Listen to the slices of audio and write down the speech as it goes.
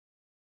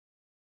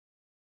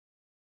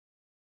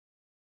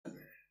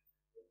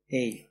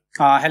Hey,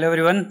 hello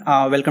everyone.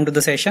 Welcome to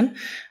the session.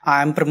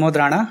 I'm Pramod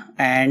Rana,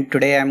 and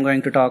today I'm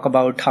going to talk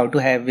about how to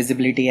have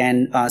visibility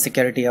and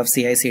security of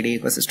CI/CD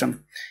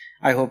ecosystem.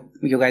 I hope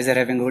you guys are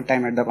having a good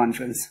time at the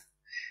conference.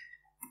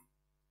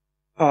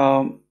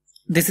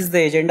 This is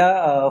the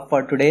agenda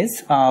for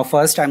today's.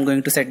 First, I'm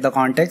going to set the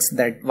context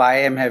that why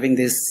I'm having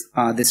this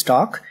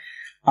talk.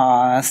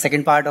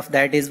 Second part of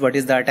that is what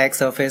is the attack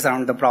surface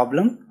around the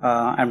problem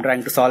I'm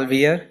trying to solve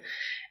here.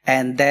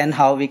 And then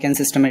how we can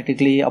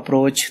systematically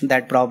approach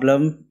that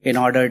problem in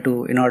order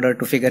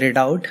to figure it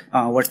out.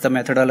 What's the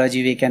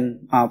methodology we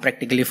can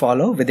practically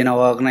follow within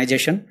our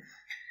organization.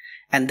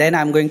 And then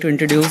I'm going to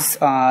introduce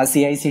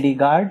CICD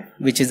Guard,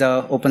 which is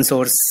an open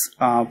source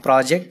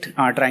project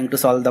trying to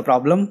solve the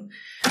problem.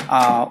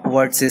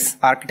 What's its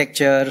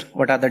architecture?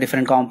 What are the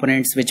different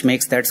components which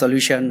makes that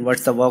solution?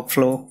 What's the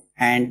workflow?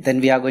 And then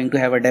we are going to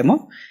have a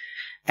demo.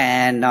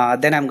 And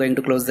then I'm going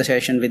to close the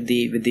session with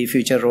the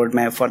future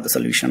roadmap for the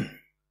solution.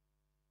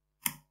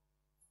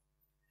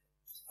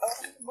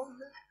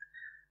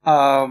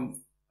 A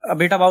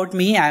bit about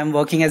me. I am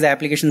working as an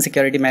application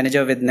security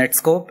manager with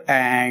Netscope,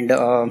 and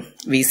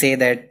we say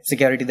that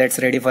security that's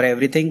ready for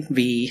everything.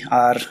 We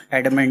are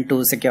adamant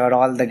to secure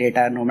all the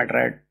data no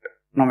matter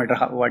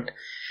what.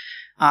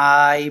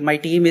 My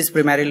team is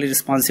primarily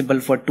responsible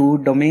for two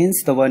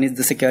domains. The one is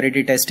the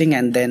security testing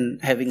and then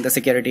having the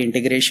security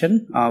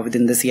integration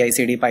within the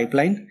CI/CD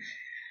pipeline.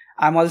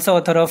 I'm also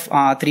author of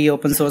 3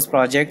 open source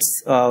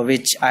projects,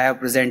 which I have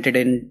presented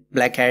in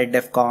Black Hat,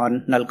 DEF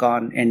CON,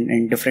 NullCon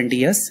in different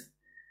years.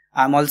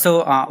 I'm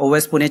also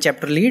OWASP Pune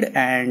chapter lead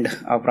and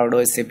a proud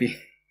OSCP.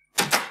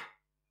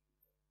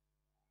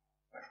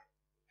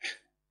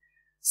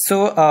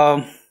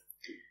 So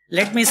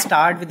let me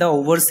start with the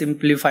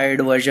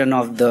oversimplified version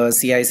of the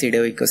CI/CD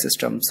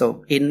ecosystem.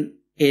 So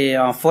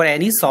for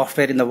any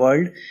software in the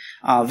world,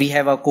 we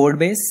have a code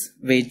base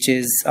which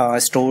is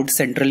stored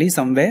centrally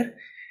somewhere.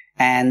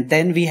 And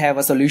then we have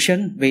a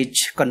solution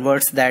which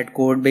converts that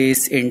code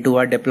base into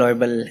a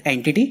deployable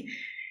entity,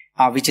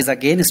 which is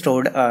again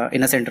stored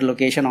in a central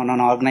location on an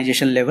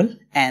organization level.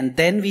 And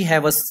then we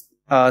have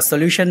a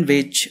solution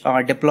which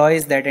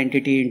deploys that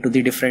entity into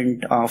the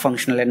different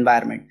functional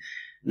environment.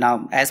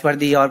 Now, as per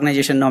the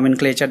organization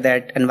nomenclature,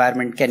 that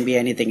environment can be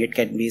anything. It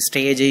can be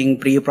staging,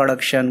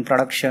 pre-production,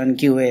 production,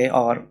 QA,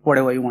 or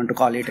whatever you want to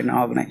call it in an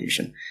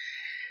organization.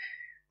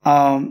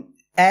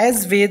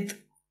 As a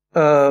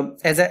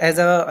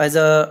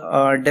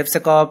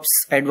DevSecOps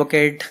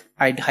advocate,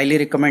 I'd highly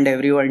recommend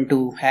everyone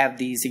to have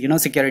these,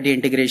 security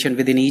integration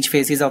within each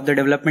phases of the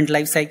development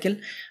lifecycle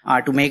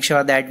to make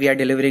sure that we are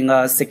delivering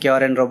a secure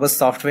and robust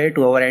software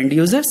to our end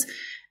users.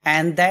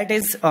 And that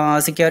is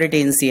security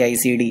in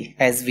CI/CD,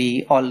 as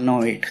we all know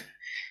it.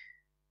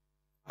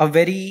 A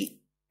very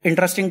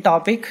interesting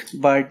topic,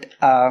 but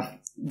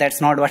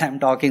that's not what I'm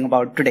talking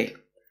about today.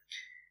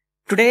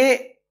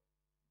 Today,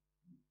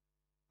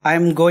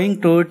 I'm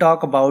going to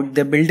talk about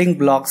the building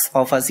blocks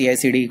of a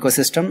CI/CD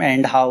ecosystem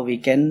and how we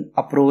can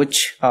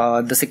approach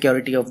the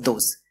security of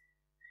those.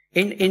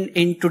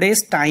 In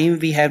today's time,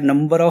 we have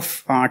number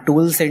of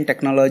tools and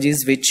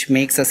technologies which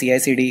makes a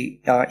CI/CD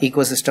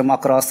ecosystem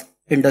across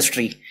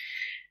industry.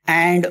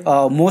 And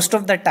most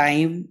of the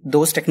time,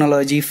 those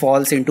technology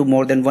falls into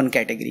more than one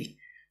category.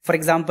 For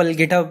example,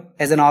 GitHub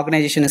as an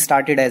organization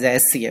started as a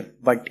SCM,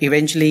 but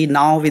eventually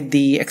now with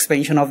the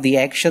expansion of the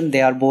action,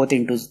 they are both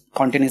into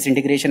continuous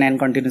integration and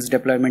continuous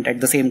deployment at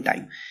the same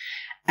time.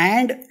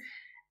 And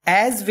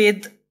as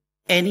with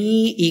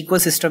any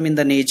ecosystem in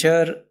the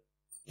nature,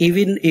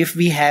 even if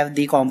we have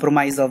the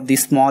compromise of the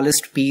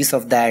smallest piece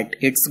of that,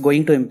 it's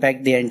going to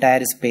impact the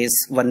entire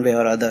space one way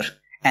or other.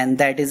 And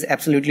that is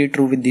absolutely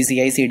true with the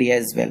CI/CD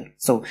as well.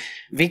 So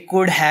we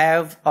could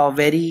have a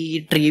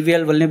very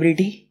trivial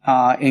vulnerability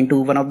into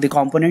one of the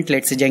components,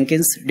 let's say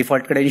Jenkins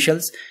default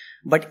credentials.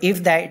 But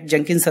if that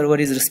Jenkins server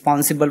is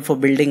responsible for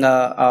building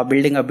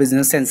a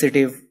business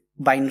sensitive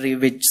binary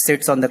which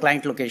sits on the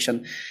client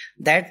location,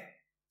 that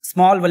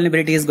small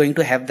vulnerability is going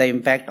to have the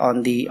impact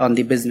on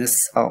the business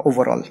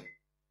overall.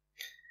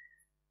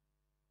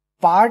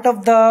 Part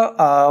of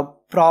the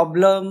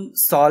problem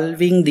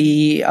solving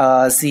the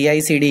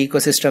CI/CD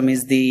ecosystem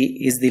is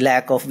the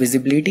lack of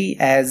visibility,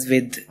 as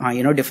with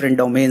different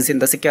domains in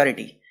the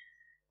security.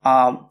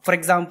 For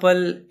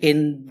example,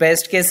 in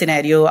best case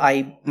scenario,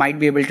 I might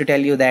be able to tell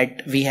you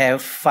that we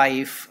have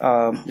 5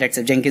 let's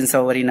say Jenkins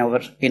server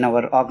in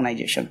our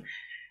organization,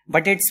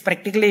 but it's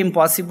practically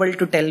impossible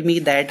to tell me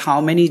that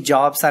how many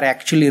jobs are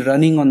actually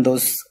running on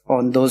those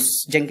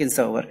Jenkins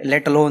server,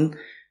 let alone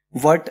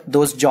what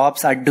those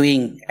jobs are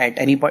doing at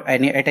any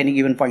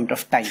given point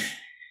of time.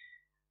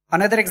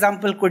 Another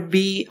example could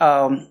be,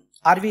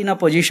 are we in a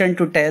position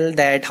to tell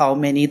that how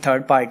many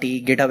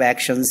third-party GitHub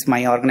actions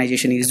my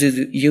organization is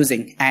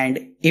using?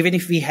 And even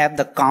if we have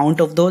the count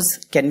of those,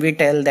 can we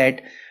tell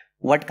that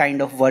what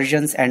kind of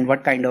versions and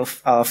what kind of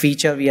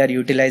feature we are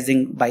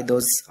utilizing by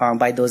those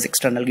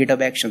external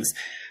GitHub actions?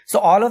 So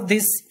all of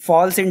this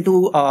falls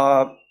into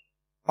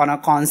on a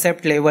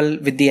concept level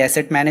with the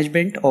asset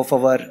management of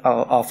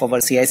our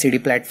CI/CD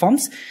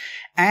platforms.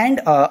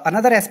 And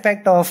another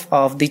aspect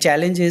of the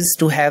challenge is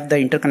to have the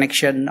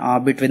interconnection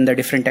between the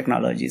different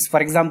technologies.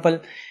 For example,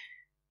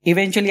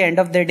 eventually, end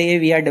of the day,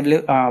 we are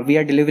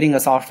delivering a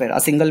software,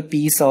 a single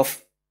piece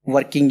of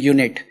working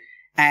unit,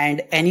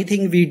 and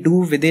anything we do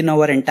within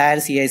our entire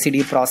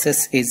CI/CD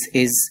process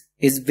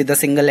is with a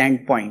single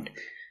endpoint.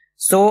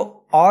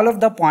 So all of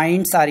the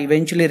points are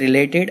eventually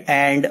related,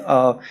 and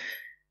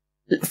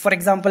for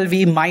example,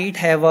 we might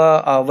have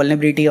a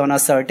vulnerability on a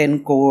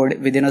certain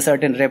code within a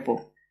certain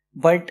repo,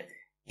 but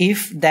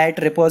if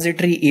that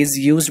repository is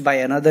used by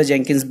another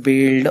Jenkins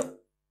build,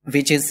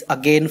 which is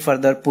again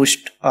further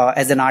pushed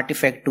as an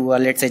artifact to a,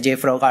 let's say,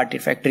 JFrog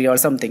artifactory or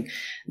something,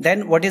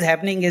 then what is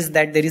happening is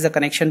that there is a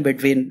connection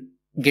between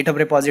GitHub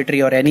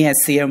repository or any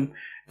SCM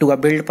to a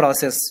build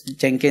process,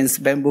 Jenkins,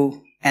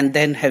 Bamboo, and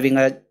then having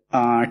a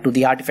to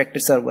the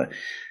artifact server.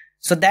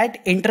 So that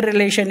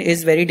interrelation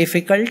is very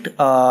difficult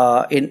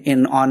on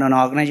an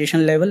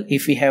organization level.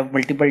 If we have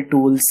multiple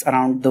tools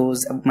around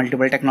those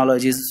multiple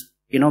technologies,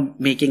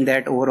 making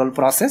that overall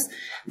process,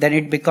 then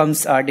it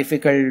becomes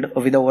difficult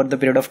over the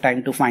period of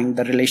time to find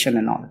the relation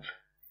and all.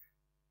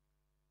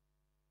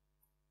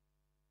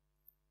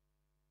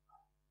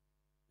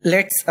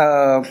 Let's,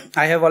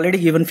 I have already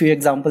given few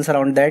examples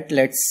around that.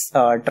 Let's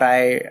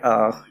try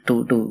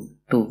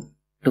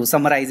to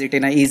summarize it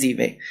in an easy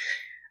way.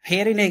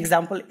 Here in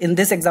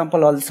this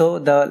example also,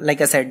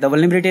 like I said, the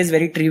vulnerability is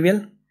very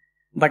trivial,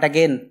 but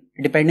again,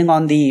 depending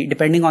on the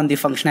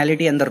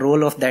functionality and the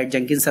role of that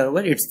Jenkins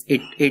server,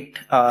 it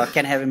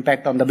can have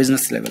impact on the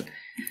business level.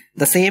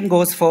 The same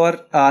goes for,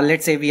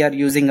 let's say we are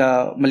using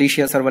a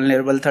malicious or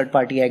vulnerable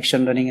third-party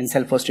action running in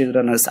self-hosted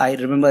runners. I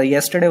remember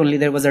yesterday only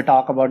there was a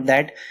talk about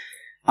that,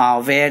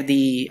 where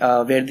the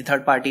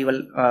third-party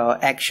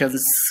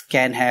actions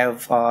can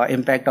have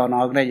impact on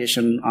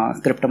organization,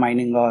 crypto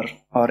mining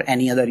or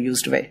any other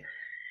used way.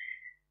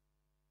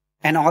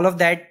 And all of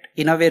that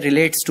in a way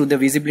relates to the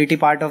visibility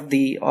part of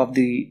the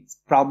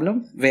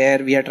problem, where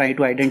we are trying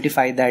to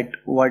identify that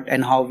what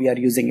and how we are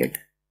using it.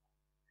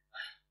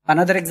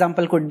 Another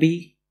example could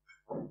be,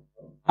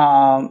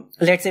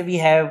 let's say we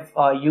have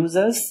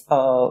users,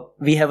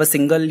 we have a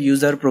single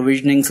user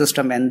provisioning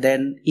system, and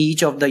then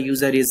each of the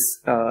user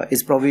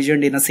is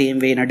provisioned in the same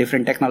way in a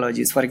different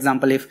technologies. For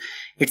example, if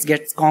it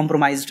gets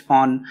compromised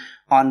on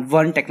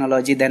one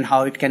technology, then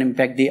how it can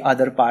impact the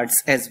other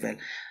parts as well.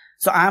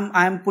 So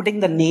I'm putting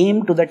the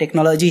name to the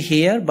technology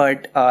here,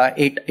 but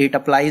it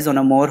applies on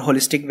a more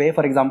holistic way.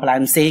 For example,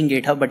 I'm saying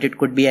GitHub, but it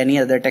could be any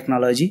other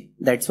technology.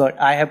 That's what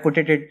I have put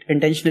it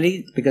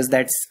intentionally, because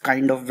that's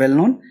kind of well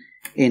known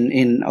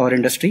in our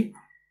industry.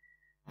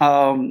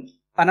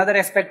 Another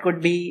aspect could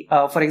be,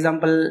 for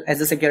example,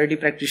 as a security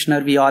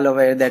practitioner, we all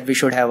aware that we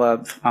should have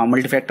a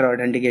multi-factor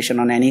authentication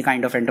on any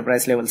kind of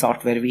enterprise level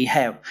software we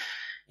have.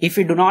 If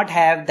we do not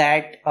have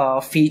that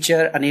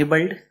feature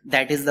enabled,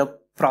 that is the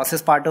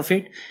process part of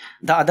it.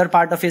 The other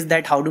part of it is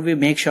that how do we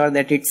make sure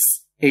that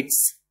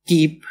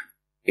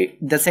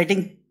the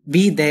setting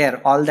be there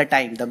all the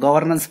time, the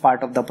governance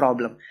part of the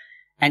problem.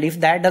 And if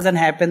that doesn't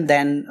happen,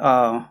 then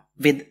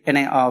with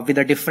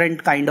a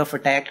different kind of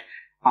attack,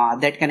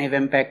 that can have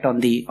impact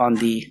on the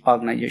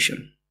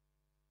organization.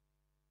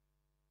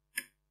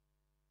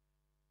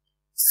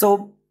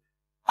 So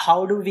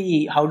how do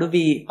we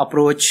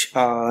approach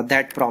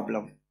that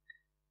problem?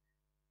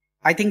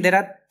 I think there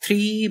are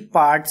three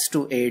parts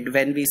to it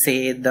when we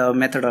say the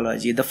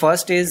methodology. The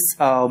first is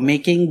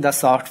making the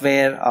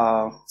software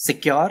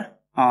secure,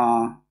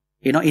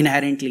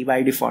 inherently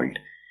by default.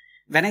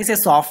 When I say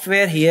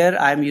software here,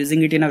 I'm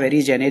using it in a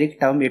very generic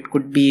term. It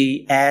could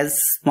be as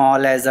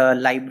small as a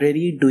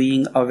library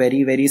doing a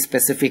very, very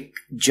specific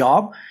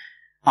job,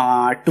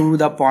 to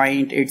the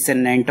point it's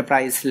an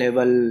enterprise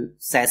level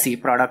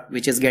SASE product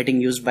which is getting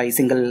used by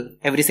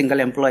every single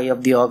employee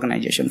of the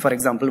organization. For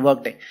example,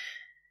 Workday.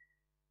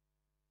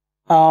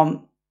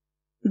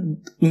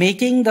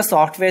 Making the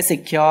software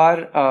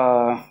secure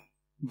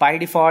by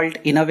default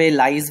in a way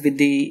lies with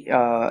the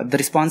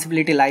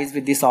responsibility lies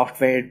with the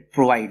software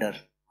provider.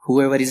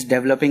 Whoever is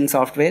developing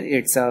software,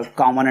 it's a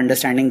common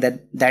understanding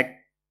that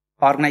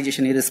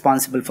organization is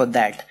responsible for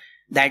that.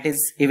 That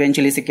is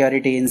eventually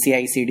security in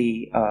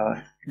CICD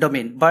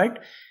domain. But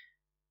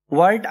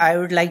what I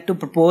would like to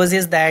propose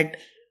is that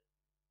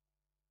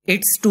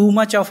it's too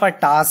much of a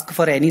task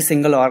for any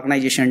single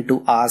organization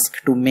to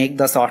ask to make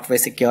the software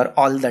secure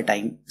all the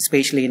time,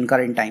 especially in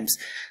current times.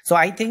 So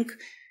I think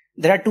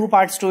there are two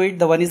parts to it.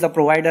 The one is the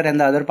provider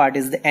and the other part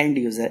is the end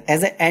user.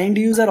 As an end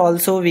user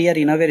also, we are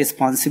in a way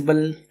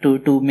responsible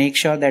to make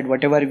sure that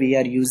whatever we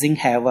are using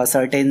have a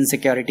certain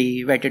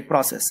security vetted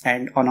process.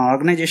 And on an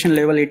organization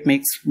level, it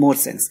makes more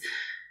sense.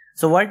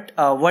 So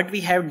what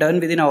we have done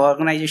within our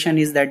organization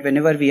is that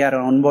whenever we are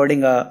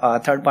onboarding a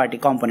third-party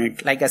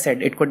component, like I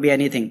said, it could be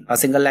anything, a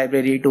single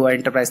library to an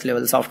enterprise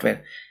level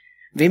software.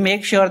 We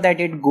make sure that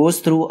it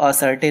goes through a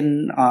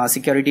certain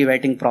security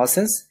vetting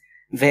process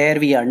where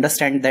we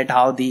understand that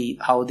how the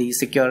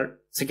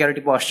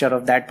security posture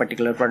of that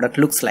particular product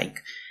looks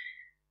like.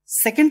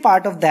 Second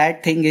part of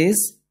that thing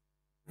is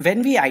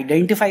when we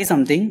identify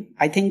something,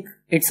 I think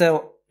it's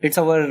it's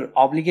our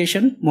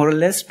obligation, more or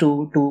less,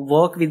 to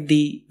work with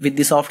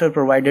the software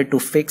provider to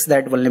fix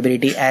that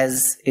vulnerability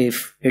as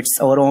if it's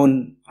our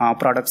own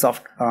product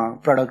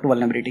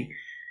vulnerability.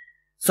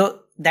 So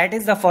that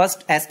is the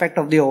first aspect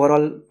of the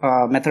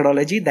overall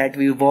methodology, that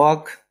we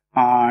work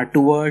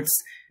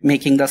towards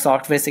making the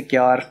software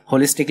secure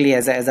holistically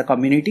as a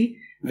community,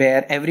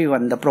 where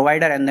everyone, the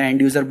provider and the end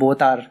user,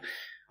 both are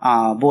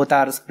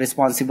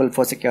responsible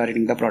for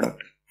securing the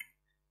product.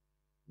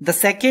 The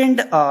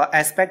second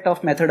aspect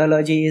of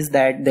methodology is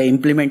that the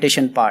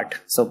implementation part.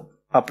 So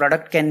a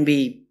product can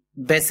be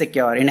best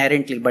secure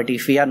inherently, but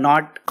if we are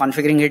not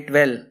configuring it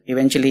well,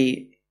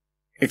 eventually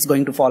it's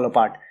going to fall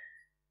apart.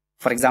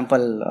 For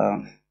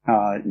example,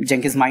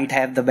 Jenkins might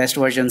have the best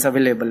versions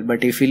available,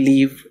 but if we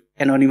leave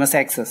anonymous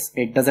access,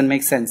 it doesn't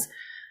make sense.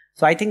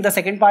 So I think the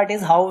second part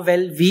is how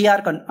well we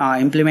are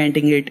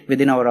implementing it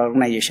within our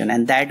organization,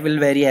 and that will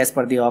vary as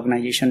per the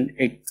organization.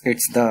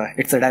 It's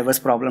a diverse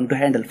problem to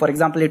handle. For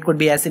example, it could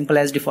be as simple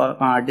as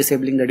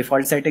disabling the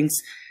default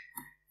settings,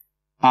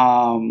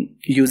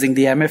 using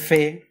the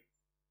MFA,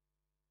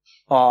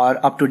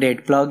 or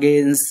up-to-date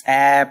plugins,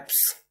 apps,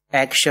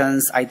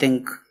 actions. I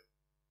think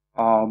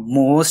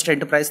most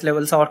enterprise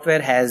level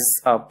software has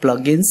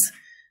plugins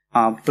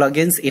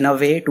in a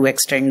way to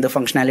extend the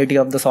functionality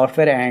of the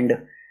software,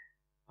 and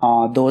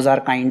those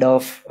are kind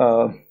of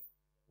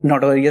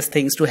notorious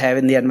things to have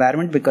in the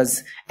environment,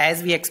 because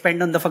as we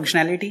expand on the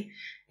functionality,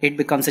 it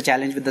becomes a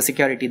challenge with the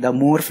security. The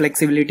more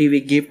flexibility we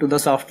give to the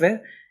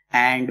software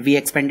and we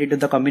expand it to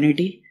the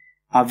community,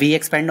 we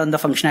expand on the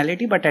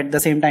functionality, but at the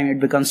same time it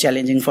becomes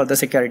challenging for the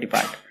security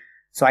part.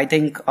 So I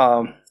think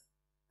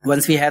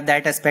once we have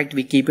that aspect,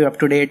 we keep it up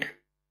to date.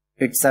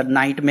 It's a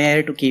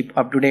nightmare to keep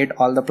up to date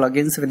all the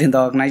plugins within the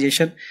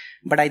organization,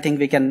 but I think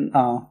we can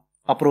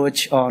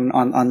approach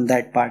on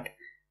that part.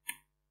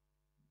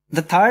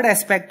 The third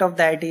aspect of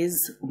that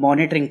is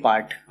monitoring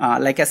part.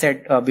 Like I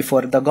said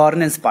before, the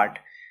governance part.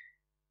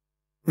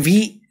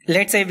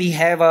 Let's say we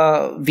have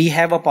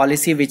a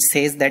policy which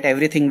says that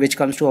everything which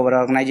comes to our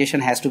organization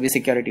has to be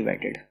security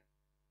vetted.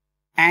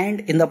 And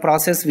in the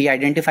process, we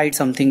identified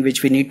something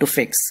which we need to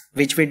fix,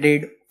 which we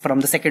did from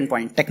the second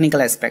point,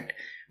 technical aspect.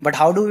 But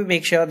how do we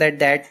make sure that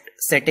that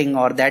setting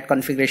or that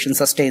configuration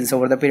sustains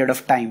over the period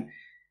of time?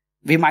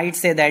 We might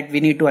say that we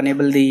need to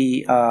enable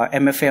the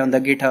MFA on the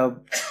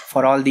GitHub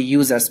for all the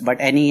users, but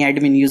any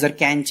admin user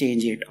can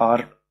change it,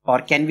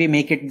 or can we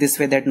make it this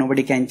way that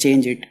nobody can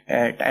change it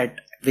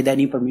with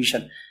any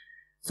permission?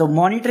 So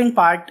monitoring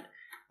part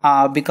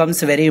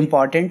becomes very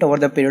important over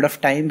the period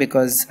of time,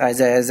 because as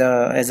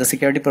a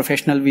security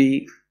professional,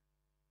 we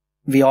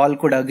all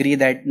could agree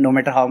that no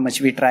matter how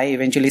much we try,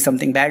 eventually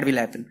something bad will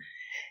happen.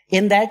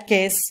 In that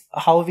case,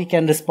 how we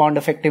can respond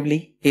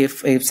effectively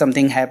if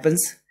something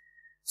happens?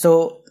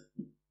 So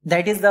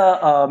that is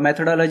the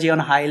methodology on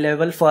high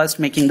level. First,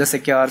 making the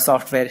secure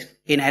software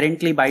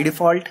inherently by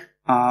default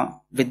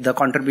with the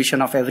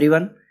contribution of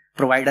everyone,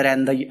 provider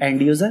and the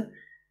end user.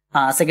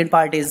 Second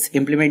part is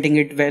implementing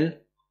it well,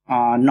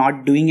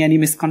 not doing any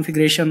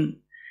misconfiguration.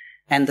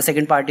 And the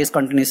second part is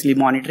continuously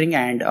monitoring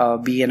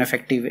and being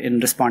effective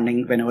in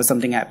responding whenever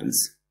something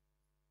happens.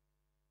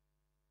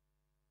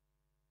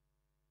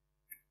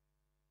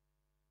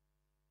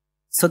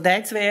 So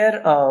that's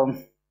where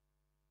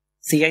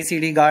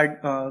CICD Guard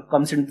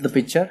comes into the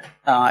picture.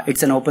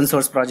 It's an open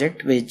source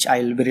project which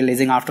I'll be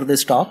releasing after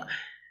this talk.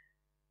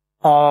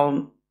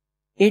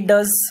 It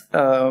does,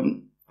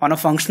 on a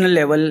functional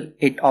level,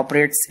 it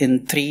operates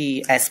in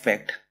three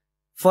aspects.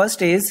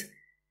 First is,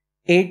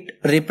 it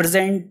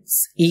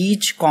represents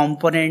each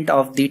component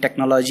of the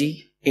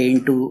technology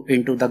into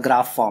the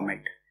graph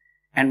format.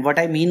 And what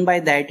I mean by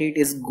that, it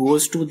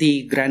goes to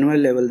the granular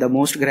level, the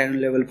most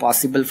granular level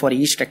possible for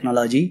each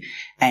technology,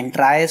 and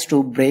tries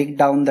to break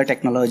down the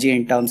technology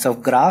in terms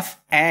of graph.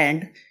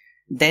 And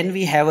then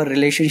we have a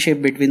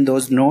relationship between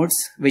those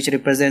nodes, which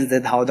represents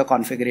that how the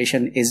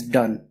configuration is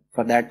done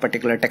for that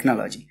particular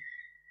technology.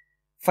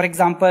 For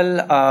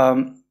example,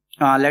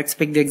 let's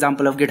pick the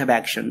example of GitHub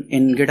Action.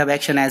 In GitHub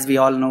Action, as we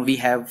all know, we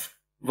have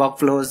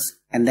workflows,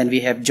 and then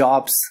we have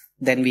jobs,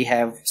 then we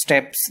have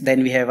steps,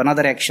 then we have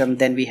another action,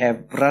 then we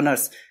have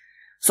runners.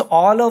 So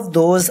all of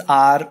those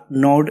are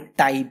node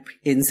type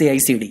in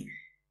CICD.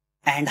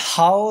 And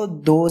how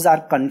those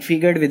are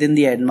configured within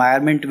the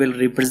environment will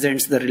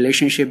represent the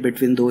relationship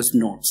between those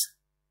nodes.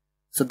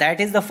 So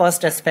that is the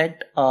first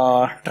aspect,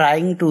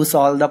 trying to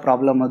solve the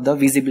problem of the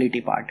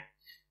visibility part.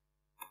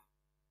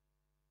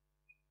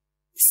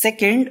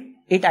 Second,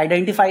 it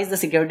identifies the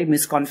security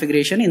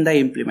misconfiguration in the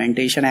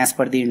implementation as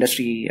per the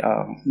industry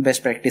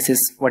best practices,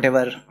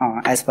 whatever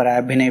as per I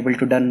have been able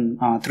to done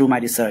through my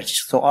research.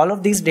 So all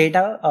of these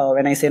data,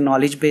 when I say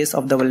knowledge base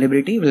of the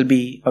vulnerability, will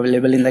be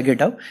available in the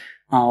GitHub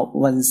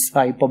once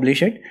I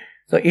publish it.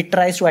 So it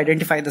tries to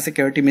identify the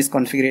security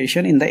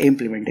misconfiguration in the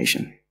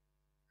implementation.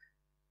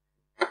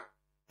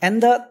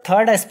 And the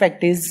third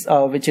aspect is,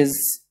 which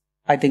is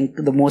I think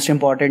the most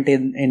important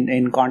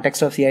in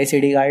context of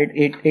CI/CD guide,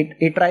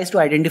 it tries to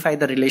identify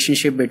the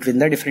relationship between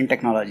the different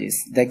technologies.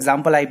 The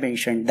example I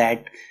mentioned,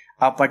 that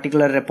a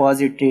particular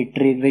repository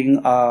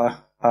triggering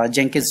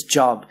Jenkins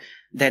job,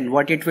 then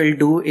what it will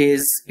do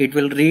is it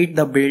will read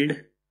the build,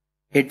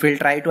 it will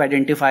try to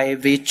identify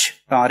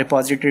which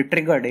repository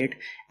triggered it,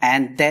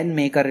 and then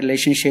make a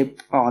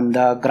relationship on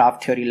the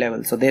graph theory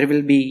level. So there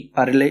will be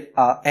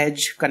a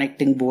edge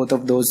connecting both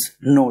of those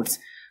nodes,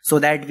 so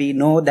that we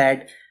know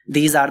that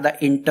these are the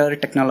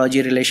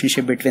inter-technology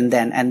relationship between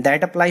them, and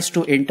that applies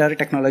to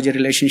inter-technology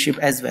relationship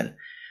as well.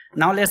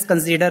 Now let's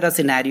consider a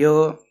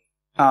scenario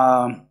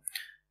on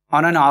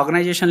an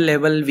organization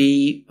level.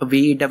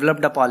 We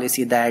developed a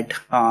policy that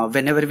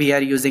whenever we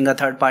are using a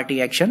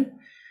third-party action,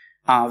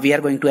 we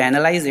are going to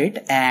analyze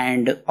it,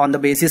 and on the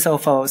basis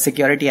of a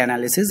security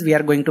analysis, we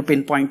are going to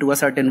pinpoint to a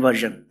certain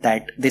version,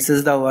 that this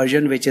is the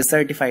version which is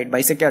certified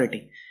by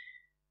security.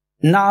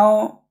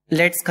 Now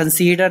let's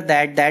consider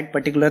that that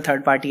particular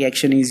third-party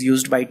action is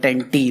used by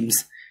 10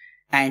 teams,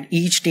 and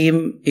each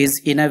team is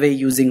in a way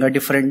using a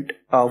different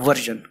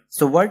version.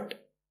 So what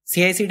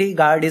CICD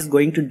guard is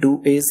going to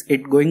do is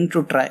it's going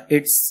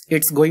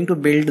to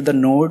build the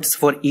nodes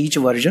for each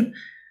version,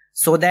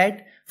 so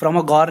that from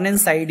a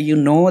governance side, you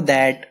know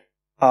that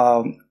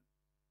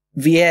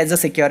we as a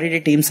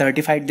security team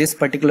certified this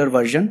particular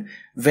version,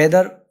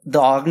 whether the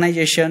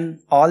organization,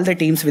 all the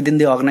teams within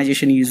the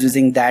organization is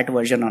using that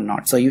version or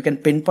not. So you can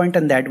pinpoint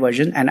on that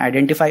version and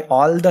identify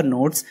all the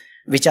nodes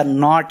which are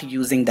not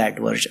using that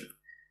version.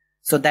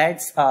 So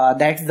that's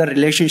the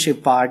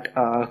relationship part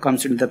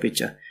comes into the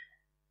picture.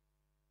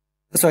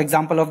 So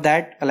example of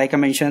that, like I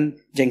mentioned,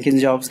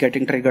 Jenkins jobs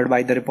getting triggered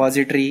by the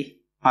repository.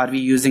 Are we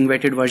using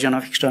weighted version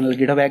of external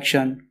GitHub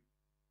action?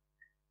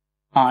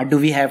 Do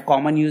we have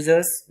common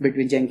users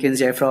between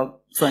Jenkins, JFrog,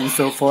 so on and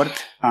so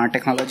forth?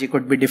 Technology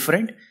could be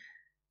different.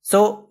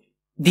 So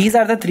these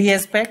are the three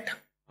aspects,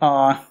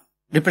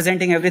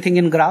 representing everything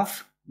in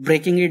graph,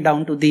 breaking it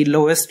down to the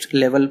lowest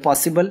level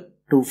possible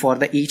for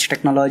each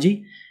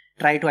technology,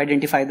 try to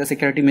identify the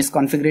security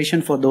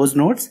misconfiguration for those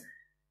nodes,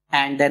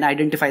 and then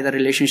identify the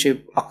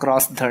relationship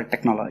across the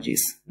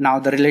technologies. Now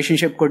the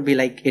relationship could be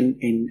like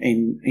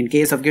in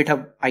case of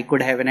GitHub, I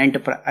could have an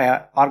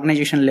enterprise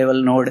organization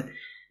level node.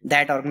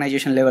 That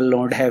organization level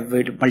node have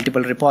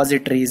multiple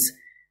repositories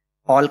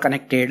all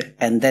connected,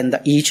 and then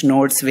each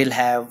nodes will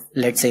have,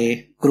 let's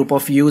say, group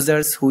of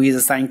users who is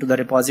assigned to the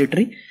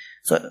repository.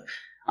 So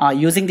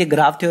using the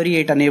graph theory,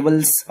 it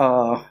enabled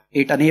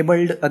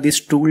this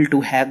tool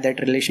to have that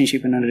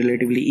relationship in a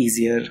relatively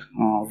easier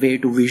way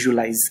to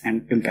visualize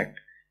and impact.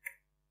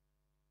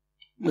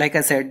 Like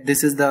I said,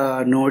 this is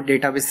the node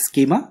database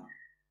schema.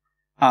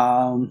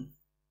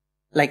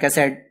 Like I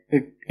said,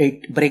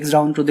 it breaks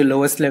down to the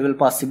lowest level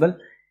possible.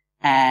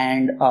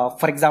 And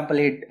for example,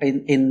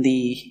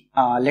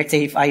 let's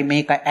say if I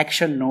make an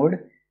action node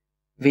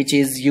which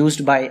is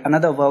used by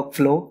another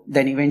workflow,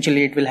 then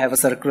eventually it will have a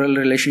circular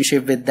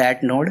relationship with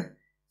that node,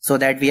 so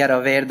that we are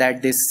aware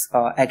that this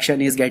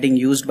action is getting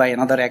used by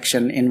another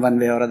action in one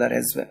way or other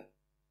as well.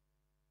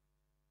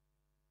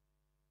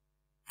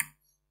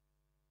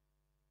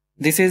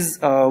 This is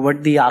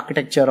what the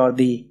architecture or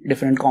the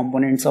different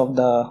components of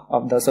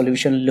the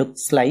solution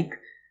looks like.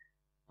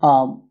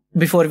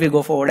 Before we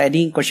go forward,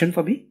 any question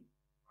for me?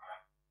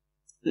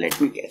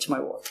 Let me catch my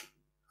water.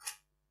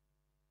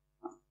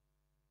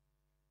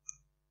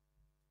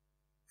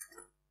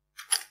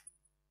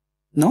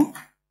 No?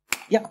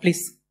 Yeah,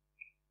 please.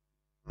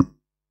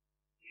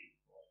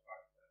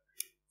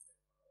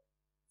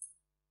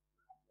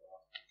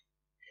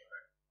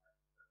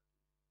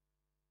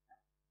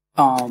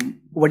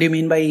 What do you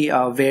mean by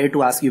where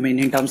to ask? You mean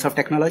in terms of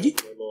technology?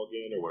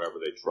 Login or whatever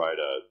they try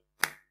to.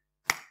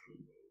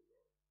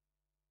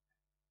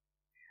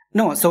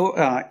 No, so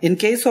in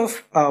case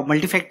of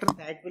multi-factor,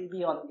 that will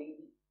be on the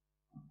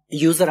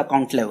user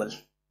account level.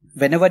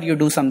 Whenever you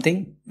do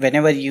something,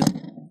 whenever you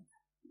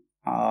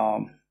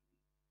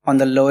on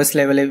the lowest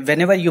level,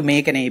 whenever you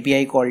make an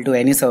API call to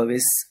any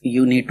service,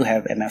 you need to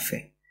have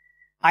MFA.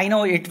 I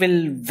know it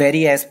will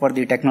vary as per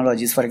the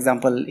technologies. For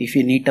example, if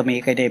you need to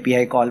make an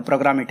API call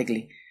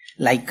programmatically,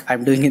 like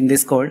I'm doing in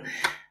this code,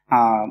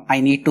 I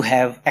need to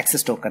have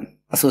access token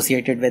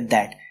associated with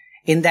that.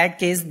 In that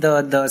case,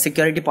 the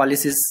security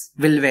policies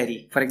will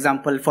vary. For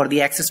example, for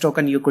the access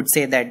token, you could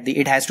say that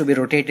it has to be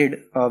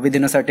rotated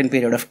within a certain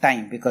period of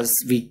time, because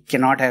we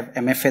cannot have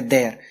MFA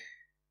there.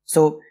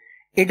 So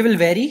it will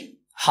vary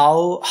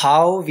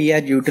how we are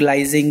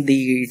utilizing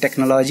the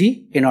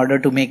technology in order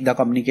to make the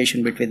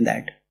communication between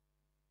that.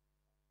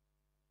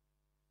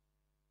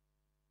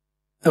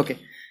 Okay,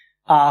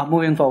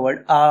 moving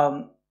forward.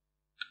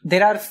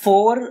 There are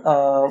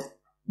four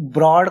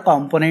broad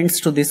components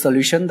to this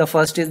solution. The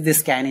first is the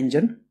scan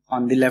engine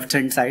on the left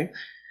hand side.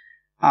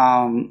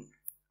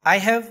 I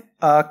have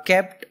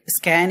kept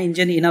scan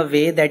engine in a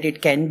way that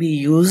it can be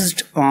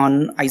used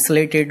on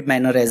isolated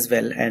manner as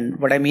well. And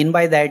what I mean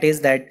by that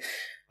is that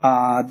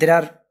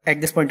at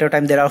this point of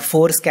time, there are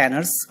four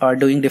scanners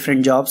doing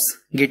different jobs: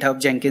 GitHub,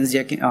 Jenkins,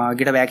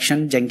 GitHub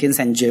Action, Jenkins,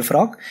 and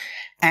JFrog.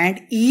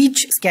 And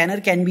each scanner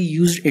can be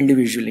used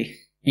individually.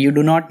 You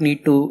do not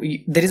need to,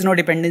 there is no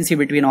dependency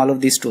between all of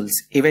these tools.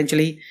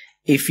 Eventually,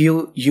 if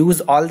you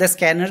use all the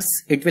scanners,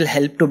 it will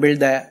help to build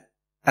the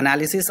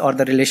analysis or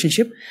the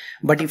relationship.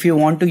 But if you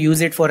want to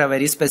use it for a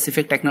very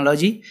specific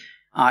technology,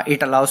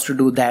 it allows to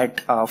do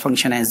that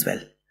function as well.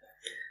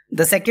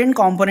 The second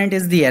component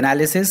is the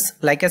analysis.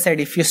 Like I said,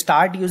 if you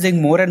start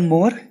using more and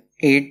more,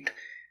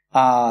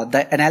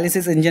 the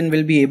analysis engine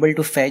will be able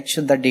to fetch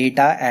the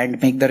data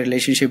and make the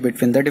relationship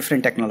between the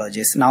different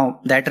technologies. Now,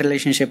 that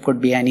relationship could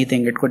be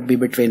anything. It could be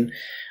between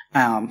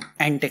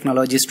N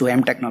technologies to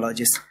M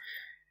technologies.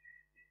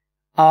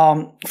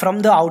 From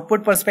the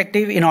output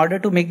perspective, in order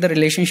to make the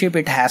relationship,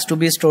 it has to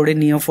be stored in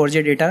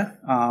Neo4j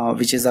data,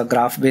 which is a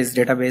graph-based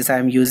database I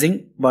am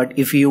using. But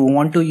if you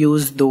want to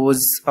use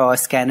those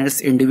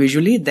scanners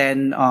individually,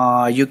 then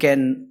you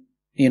can,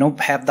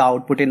 have the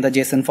output in the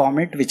JSON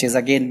format, which is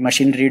again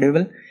machine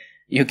readable.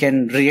 You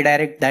can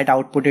redirect that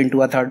output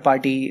into a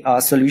third-party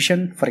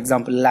solution, for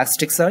example,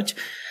 Elasticsearch.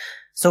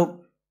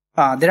 So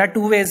there are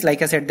two ways.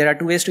 Like I said, there are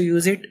two ways to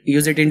use it.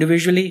 Use it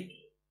individually,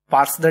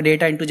 parse the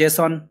data into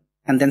JSON,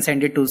 and then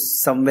send it to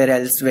somewhere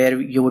else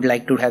where you would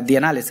like to have the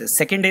analysis.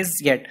 Second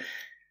is,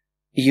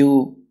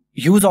 you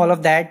use all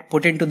of that,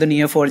 put into the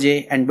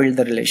Neo4j and build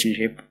the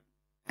relationship.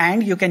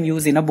 And you can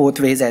use in both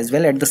ways as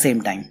well at the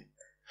same time.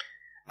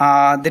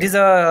 There is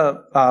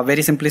a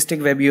very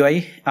simplistic web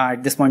UI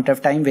at this point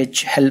of time,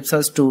 which helps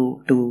us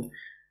to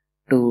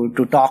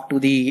talk to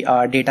the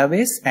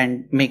database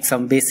and make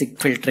some basic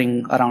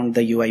filtering around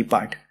the UI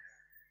part.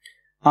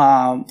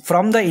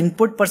 From the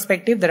input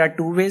perspective, there are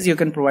two ways you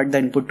can provide the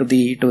input to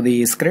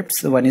the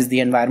scripts. One is the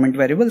environment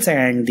variables,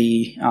 and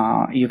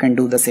you can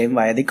do the same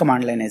via the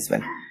command line as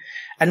well.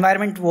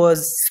 Environment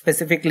was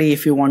specifically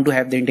if you want to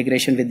have the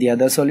integration with the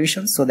other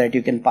solutions, so that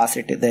you can pass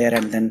it there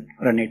and then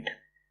run it,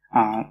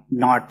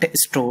 not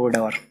stored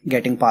or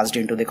getting passed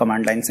into the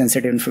command line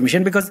sensitive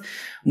information, because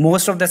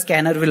most of the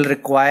scanner will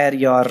require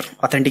your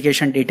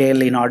authentication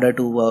detail in order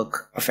to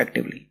work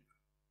effectively.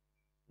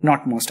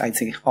 Not most, I'd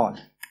say all.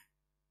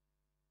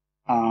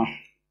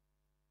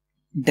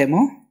 Demo.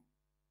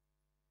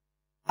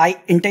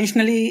 I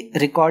intentionally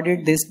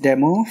recorded this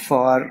demo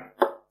for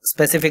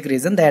specific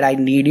reason that I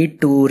needed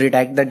to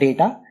redact the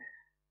data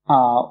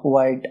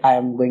what I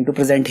am going to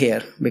present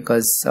here,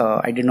 because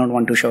I did not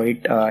want to show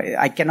it.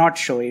 I cannot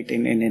show it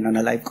in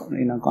a live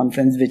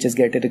conference which is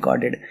getting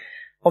recorded.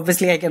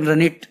 Obviously, I can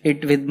run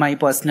it with my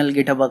personal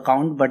GitHub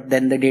account, but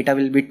then the data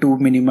will be too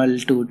minimal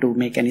to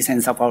make any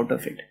sense out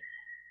of it.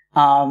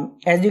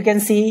 As you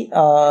can see,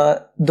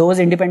 those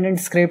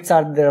independent scripts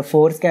are the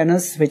 4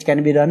 scanners which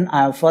can be run.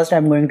 First,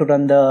 I'm going to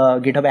run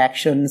the GitHub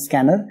Action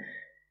scanner.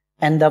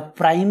 And the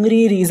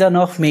primary reason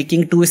of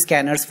making 2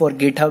 scanners for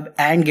GitHub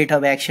and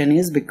GitHub Action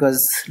is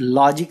because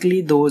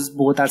logically those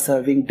both are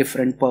serving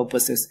different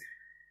purposes.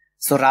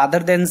 So rather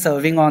than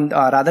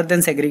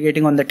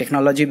segregating on the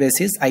technology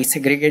basis, I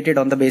segregated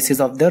on the basis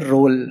of the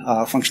role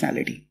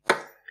functionality.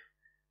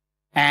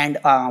 And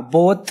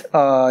both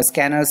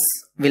scanners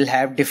will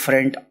have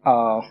different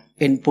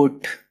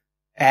input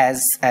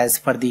as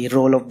per the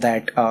role of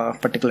that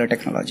particular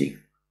technology.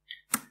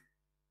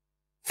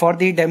 For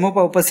the demo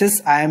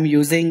purposes, I am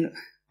using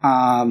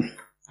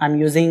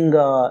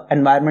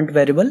environment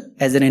variable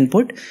as an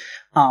input.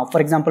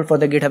 For example, for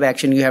the GitHub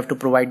Action, you have to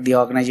provide the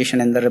organization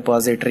and the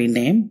repository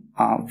name,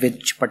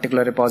 which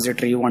particular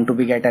repository you want to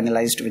be get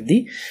analyzed with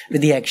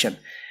the action.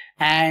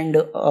 And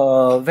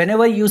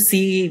whenever you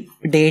see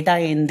data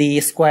in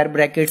the square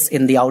brackets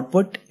in the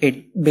output,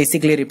 it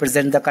basically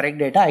represents the correct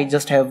data. I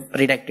just have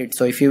redacted.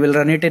 So if you will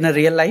run it in a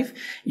real life,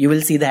 you will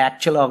see the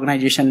actual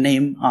organization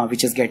name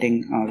which is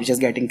getting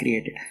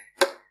created.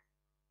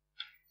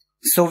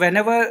 So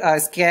whenever a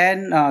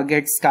scan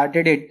gets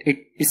started,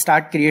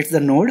 it creates the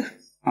node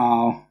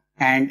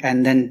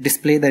and then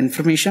display the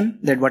information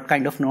that what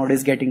kind of node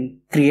is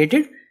getting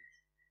created.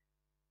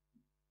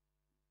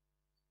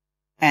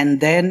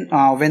 And then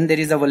when there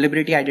is a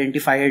vulnerability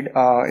identified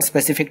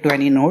specific to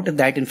any node,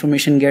 that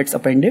information gets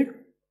appended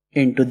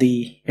into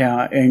the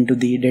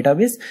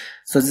database.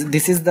 So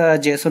this is the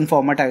JSON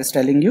format I was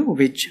telling you,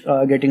 which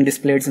getting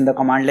displayed in the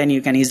command line.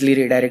 You can easily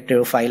redirect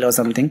to a file or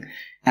something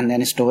and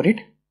then store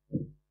it.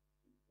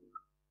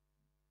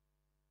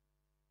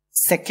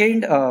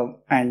 Second,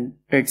 and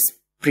it's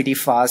pretty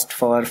fast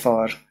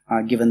for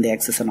given the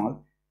access and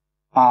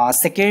all.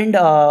 Second,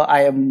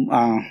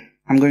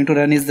 I'm going to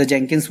run is the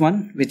Jenkins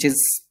one, which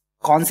is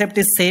concept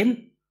is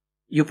same.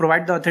 You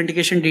provide the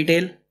authentication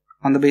detail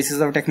on the basis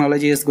of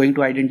technology is going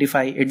to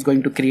identify, it's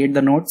going to create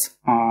the nodes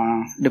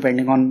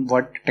depending on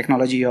what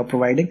technology you are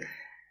providing.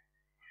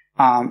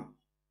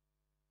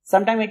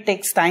 Sometimes it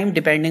takes time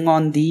depending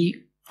on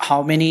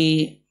how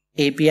many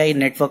API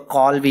network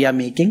call we are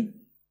making.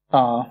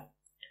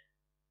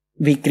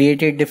 We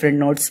created different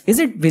nodes. Is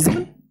it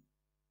visible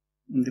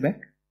in the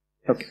back?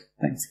 Okay,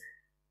 thanks.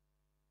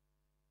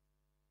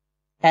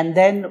 And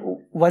then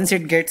once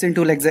it gets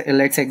into, let's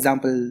say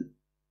example,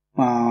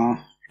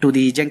 to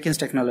the Jenkins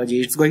technology,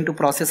 it's going to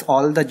process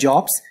all the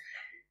jobs,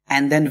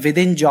 and then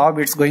within job,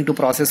 it's going to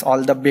process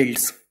all the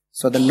builds.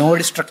 So the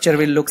node structure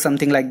will look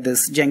something like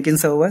this: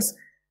 Jenkins servers,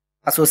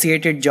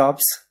 associated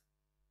jobs,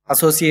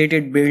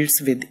 associated builds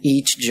with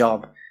each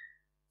job.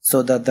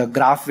 So the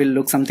graph will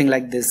look something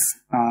like this.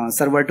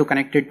 Server to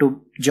connected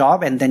to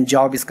job, and then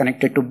job is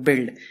connected to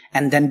build,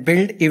 and then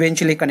build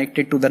eventually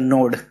connected to the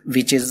node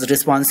which is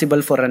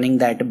responsible for running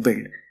that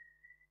build.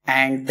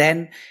 And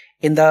then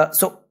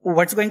so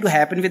what's going to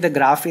happen with the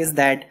graph is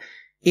that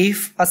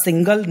if a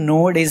single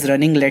node is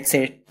running, let's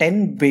say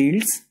 10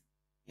 builds,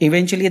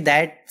 eventually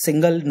that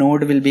single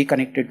node will be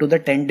connected to the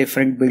 10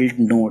 different build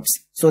nodes,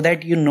 so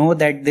that you know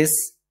that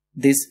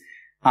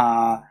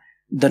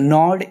the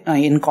node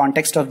in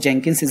context of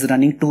Jenkins is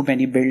running too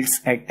many builds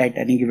at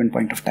any given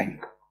point of time.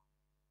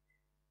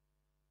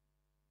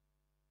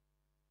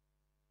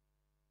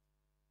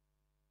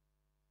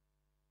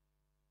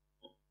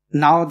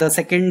 Now the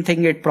second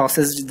thing, it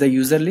processed the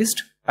user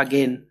list.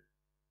 Again,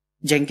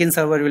 Jenkins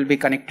server will be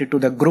connected to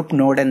the group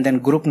node, and then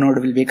group node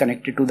will be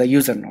connected to the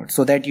user node,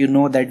 so that you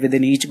know that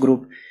within each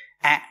group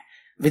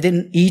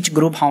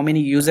how many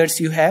users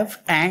you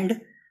have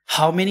and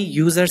how many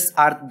users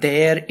are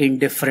there in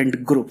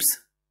different groups,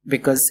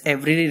 because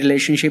every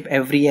relationship,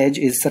 every edge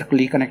is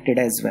circularly connected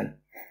as well.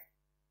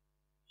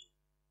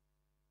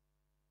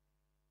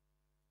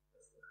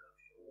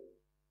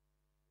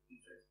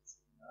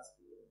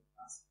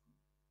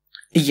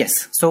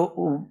 Yes.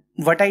 So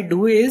what I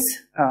do is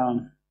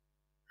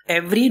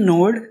every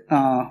node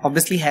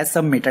obviously has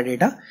some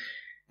metadata,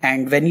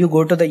 and when you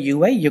go to the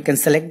UI, you can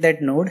select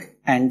that node,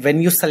 and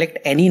when you select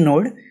any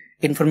node,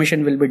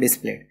 information will be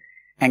displayed.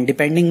 And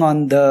depending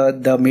on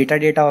the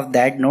metadata of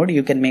that node,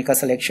 you can make a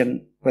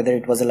selection whether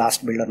it was a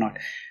last build or not.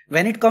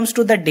 When it comes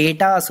to the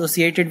data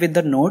associated with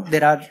the node,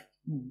 there are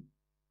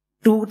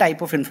two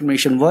types of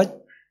information.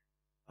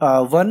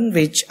 One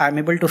which I'm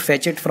able to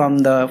fetch it from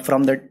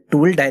the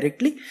tool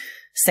directly.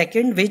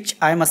 Second, which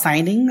I'm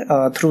assigning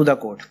through the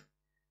code.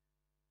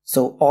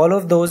 So all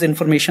of those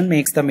information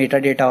makes the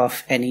metadata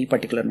of any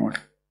particular node.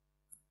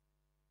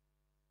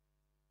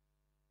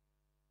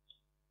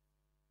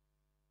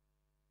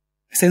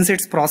 Since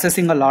it's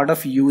processing a lot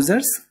of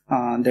users,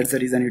 that's the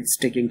reason it's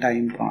taking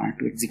time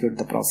to execute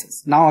the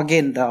process. Now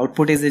again, the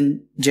output is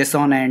in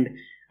JSON and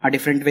a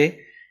different way.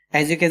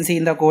 As you can see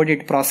in the code,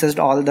 it processed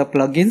all the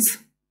plugins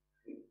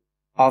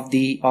of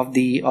the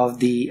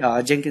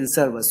Jenkins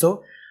server.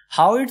 So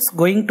how it's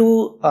going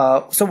to,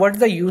 so what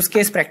the use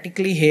case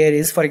practically here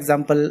is, for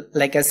example,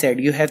 like I said,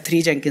 you have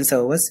 3 Jenkins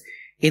servers.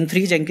 In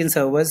 3 Jenkins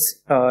servers,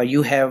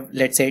 you have,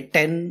 let's say,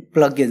 10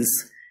 plugins.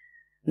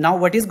 Now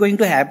what is going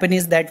to happen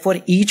is that for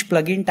each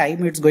plugin type,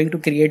 it's going to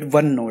create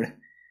one node,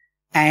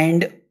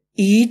 and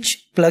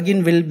each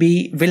plugin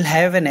will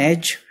have an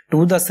edge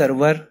to the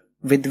server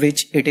with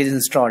which it is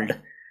installed,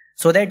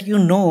 so that you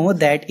know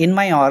that in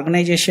my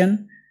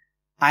organization,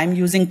 I'm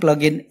using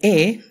plugin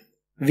A,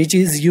 which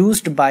is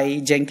used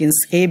by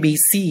Jenkins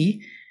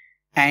ABC,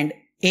 and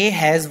A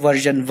has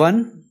version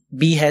 1,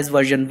 B has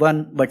version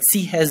 1, but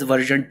C has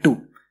version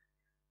 2.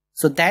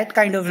 So that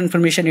kind of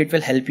information, it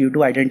will help you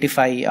to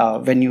identify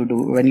when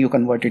you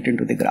convert it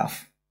into the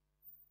graph.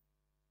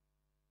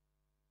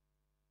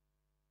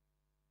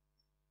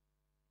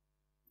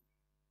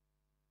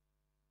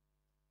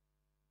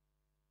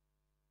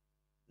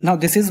 Now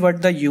this is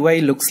what the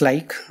UI looks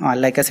like.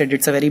 Like I said,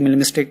 it's a very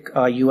minimalistic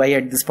UI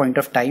at this point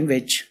of time,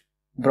 which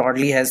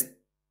broadly has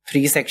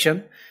 3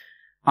 sections.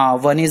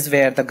 One is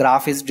where the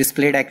graph is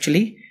displayed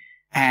actually,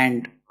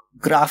 and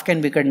graph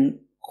can become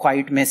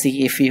quite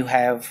messy if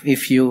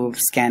you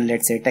scan,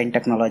 let's say, 10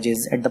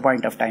 technologies at the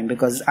point of time,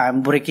 because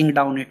I'm breaking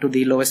down it to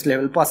the lowest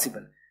level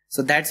possible.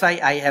 So that's why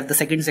I have the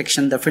second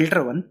section, the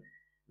filter one,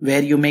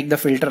 where you make the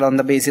filter on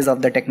the basis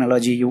of the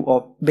technology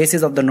or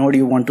basis of the node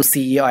you want to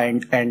see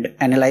and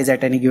analyze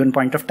at any given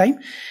point of time.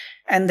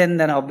 And then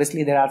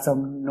obviously there are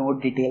some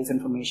node details,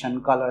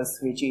 information, colors,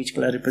 which each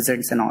color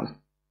represents and all.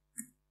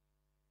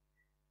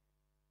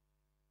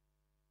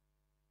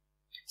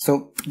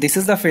 So this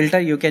is the filter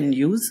you can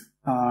use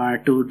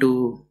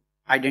to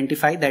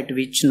identify that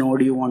which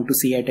node you want to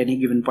see at any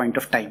given point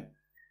of time.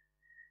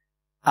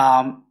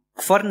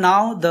 For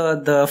now,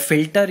 the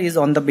filter is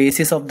on the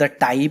basis of the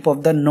type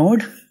of the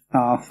node.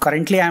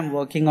 Currently, I'm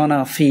working on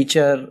a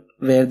feature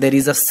where there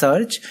is a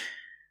search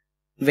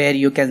where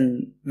you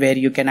can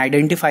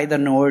identify the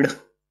node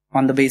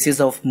on the basis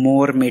of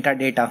more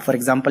metadata. For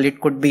example,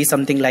 it could be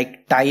something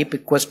like type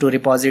equals to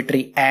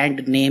repository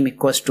and name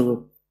equals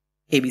to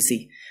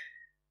ABC,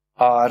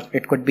 or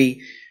it could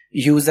be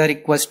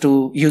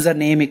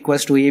username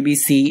equals to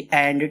ABC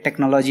and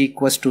technology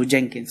equals to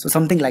Jenkins. So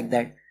something like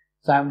that.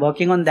 So I'm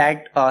working on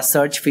that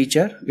search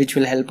feature, which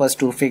will help us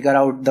to figure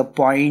out the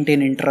point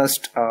in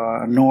interest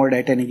node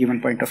at any given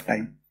point of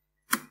time.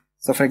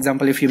 So for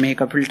example, if you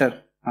make a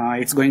filter,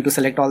 it's going to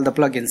select all the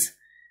plugins.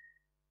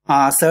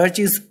 Search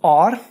is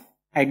OR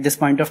at this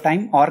point of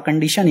time, OR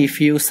condition. If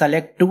you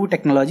select 2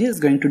 technologies, it's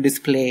going to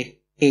display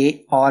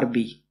A or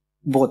B,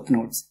 both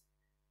nodes.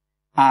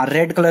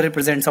 Red color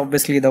represents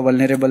obviously the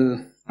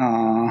vulnerable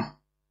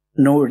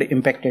node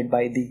impacted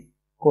by the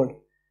code.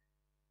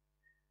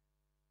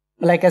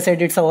 Like I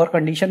said, it's our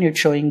condition. It's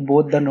showing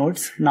both the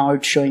nodes. Now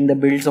it's showing the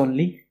builds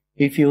only.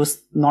 If you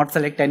not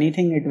select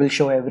anything, it will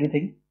show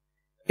everything.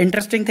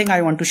 interesting thing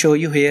I want to show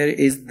you here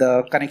is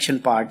the connection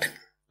part.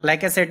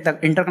 Like I said, the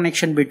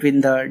interconnection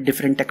between the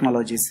different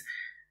technologies.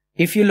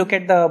 If you look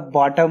at the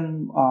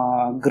bottom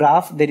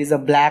graph, there is a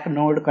black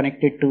node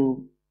connected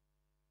to,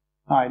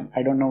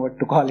 I don't know what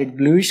to call it,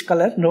 bluish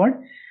color node.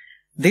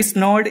 This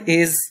node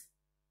is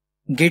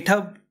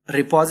GitHub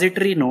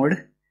repository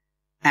node,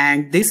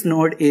 and this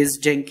node is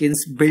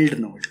Jenkins build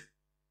node.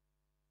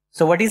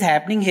 So what is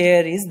happening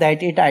here is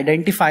that it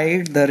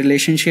identified the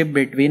relationship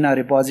between a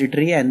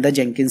repository and the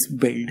Jenkins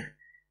build.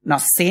 Now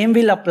same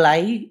will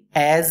apply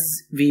as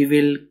we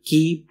will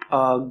keep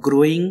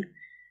growing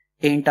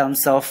in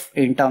terms of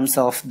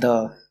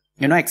the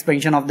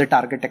expansion of the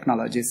target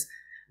technologies.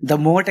 The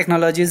more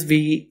technologies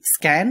we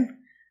scan,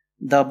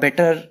 the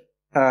better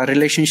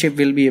relationship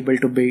will be able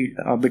to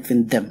build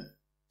between them.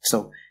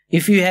 So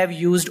if you have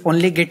used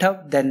only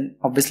GitHub, then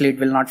obviously it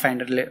will not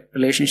find a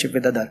relationship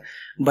with other.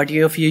 But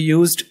if you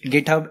used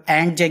GitHub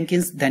and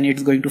Jenkins, then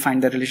it's going to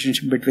find the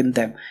relationship between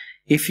them.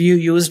 If you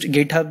used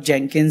GitHub,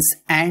 Jenkins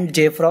and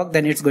JFrog,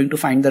 then it's going to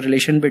find the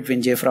relation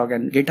between JFrog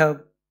and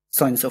GitHub,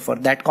 so on and so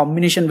forth. That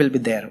combination will be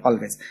there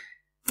always.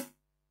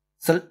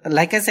 So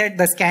like I said,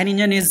 the scan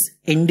engine is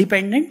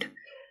independent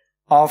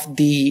of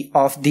the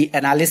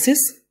analysis,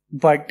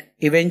 but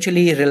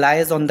eventually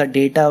relies on the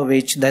data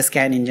which the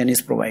scan engine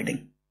is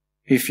providing.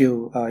 If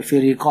you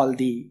recall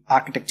the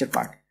architecture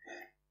part.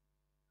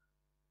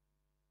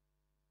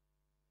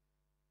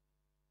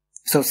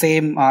 So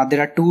same,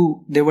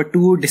 there were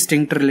two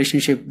distinct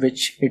relationships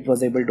which it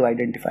was able to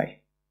identify.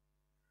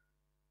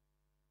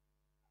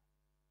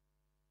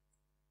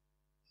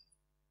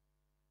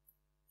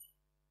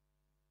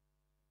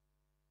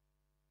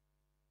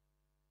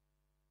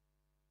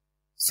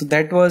 So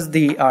that was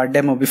the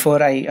demo.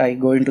 Before I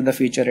go into the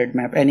feature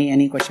roadmap,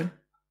 any question?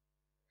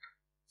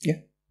 Yeah.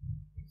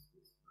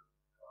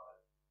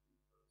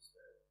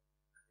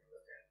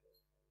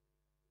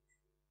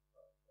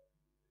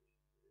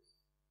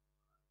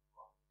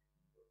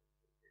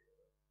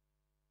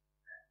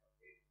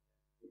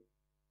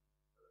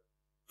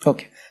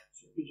 Okay.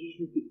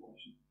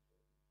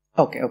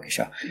 Okay,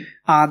 sure.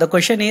 The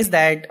question is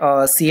that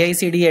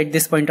CICD at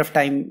this point of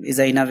time is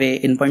in a way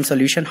endpoint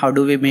solution. How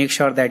do we make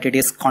sure that it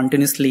is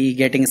continuously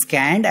getting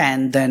scanned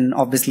and then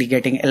obviously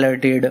getting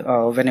alerted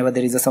whenever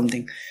there is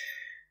something?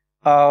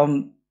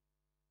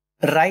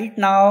 Right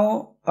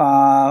now,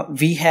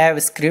 we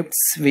have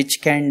scripts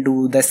which can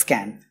do the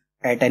scan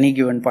at any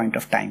given point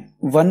of time.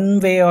 One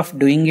way of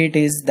doing it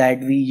is that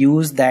we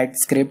use that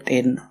script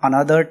in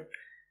another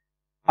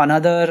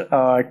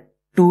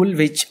tool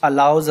which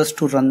allows us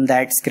to run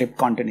that script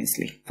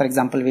continuously. For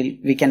example,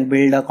 we can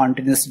build a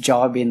continuous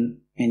job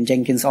in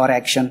Jenkins or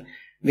Action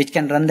which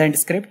can run that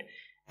script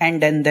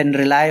and then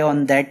rely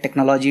on that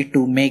technology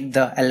to make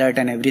the alert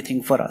and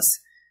everything for us.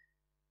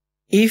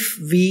 If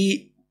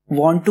we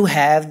want to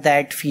have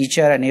that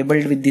feature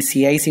enabled with the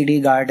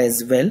CI/CD guard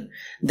as well,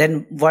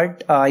 then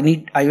what I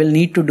will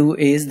need to do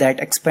is that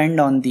expand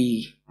on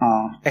the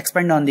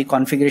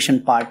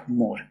configuration part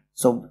more.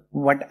 So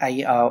what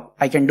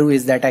I can do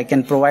is that I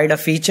can provide a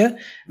feature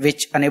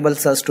which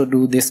enables us to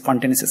do this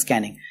continuous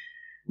scanning.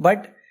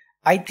 But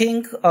I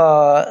think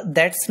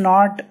that's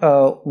not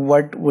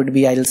what would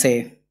be, I'll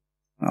say,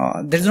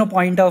 there's no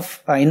point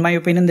of, in my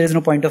opinion, there's no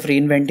point of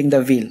reinventing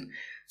the wheel.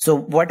 So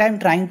what I'm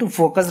trying to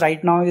focus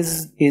right now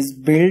is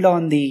build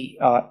on the,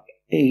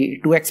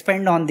 to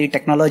expand on the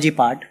technology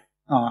part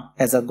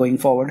as a going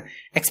forward,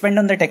 expand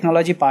on the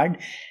technology part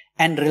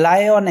and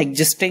rely on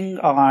existing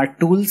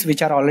tools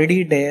which are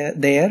already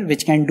there,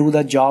 which can do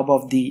the job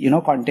of the,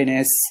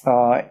 continuous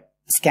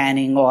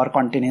scanning or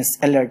continuous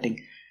alerting.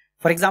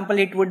 For example,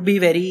 it would be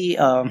very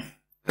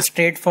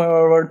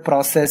straightforward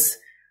process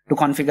to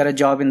configure a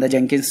job in the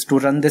Jenkins to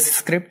run this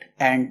script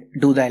and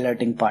do the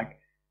alerting part.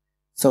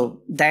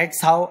 So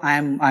that's how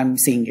I'm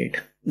seeing it.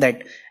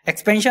 That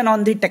expansion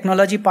on the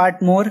technology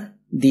part more,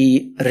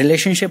 the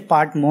relationship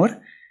part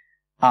more,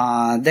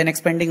 then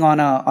expanding on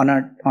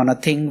a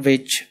thing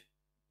which,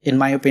 in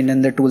my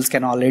opinion, the tools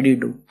can already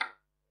do.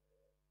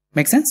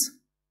 Make sense?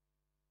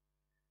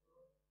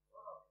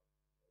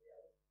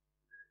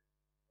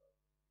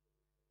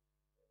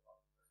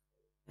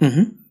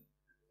 Mm-hmm.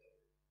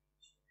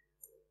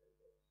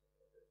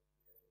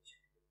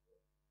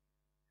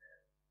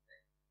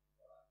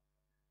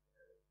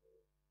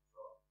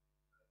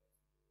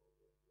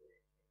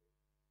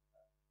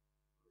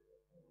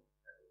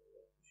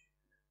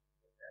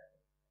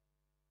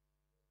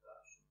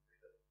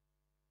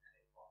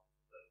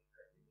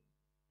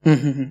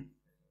 Mm-hmm.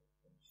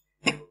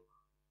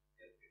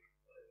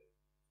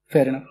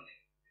 Fair enough.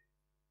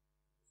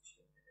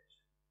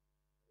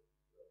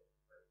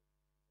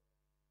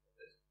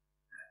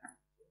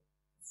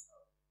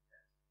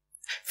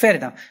 Fair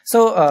enough.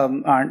 So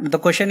the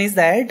question is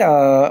that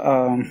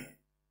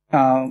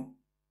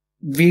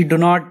we do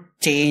not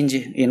change,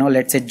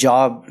 let's say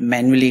job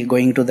manually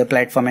going to the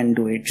platform and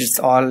do it. It's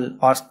all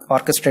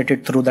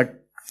orchestrated through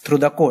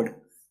the code,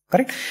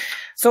 correct?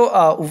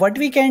 So what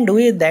we can do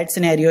in that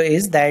scenario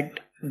is that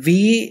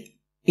we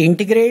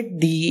integrate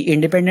the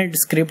independent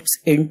scripts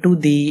into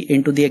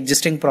the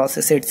existing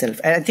process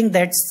itself. And I think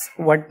that's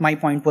what my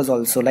point was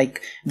also.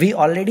 Like, we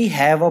already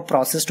have a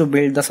process to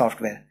build the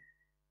software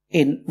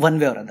in one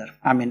way or other.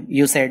 I mean,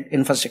 you said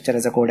infrastructure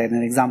as a code as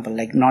an example,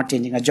 like not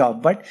changing a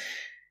job. But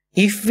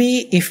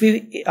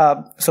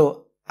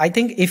so I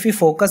think if we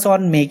focus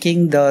on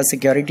making the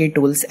security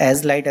tools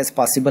as light as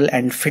possible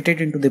and fit it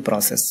into the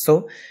process.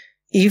 So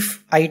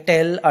if I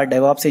tell a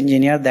DevOps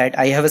engineer that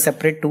I have a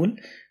separate tool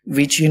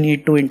which you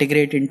need to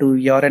integrate into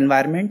your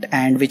environment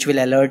and which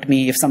will alert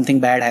me if something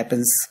bad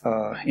happens,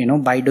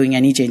 by doing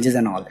any changes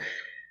and all.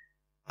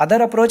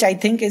 Other approach, I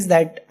think, is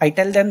that I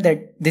tell them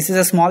that this is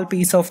a small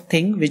piece of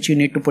thing which you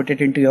need to put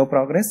it into your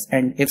progress,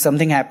 and if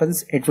something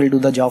happens, it will do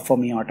the job for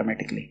me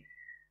automatically.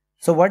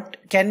 So what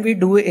can we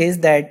do is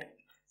that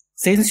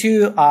since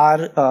you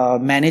are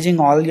managing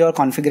all your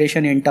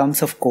configuration in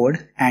terms of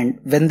code, and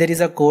when there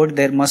is a code,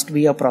 there must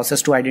be a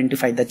process to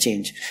identify the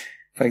change.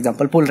 For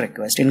example, pull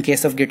request in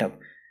case of GitHub.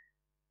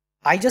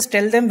 I just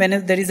tell them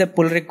whenever there is a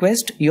pull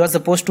request, you are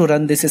supposed to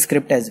run this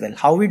script as well.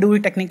 How we do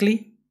it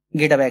technically?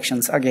 GitHub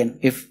Actions. Again,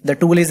 if the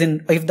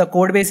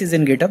code base is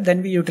in GitHub,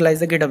 then we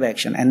utilize the GitHub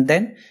action. And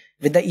then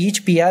with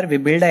each PR, we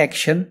build an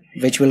action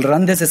which will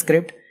run this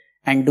script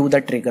and do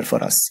the trigger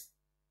for us.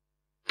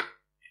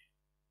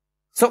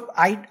 So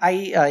I'm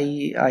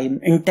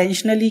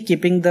intentionally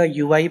keeping the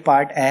UI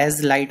part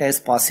as light as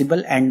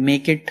possible and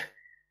make it,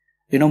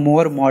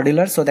 more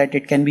modular so that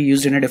it can be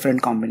used in a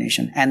different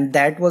combination. And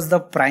that was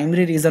the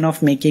primary reason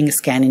of making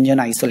scan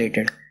engine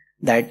isolated,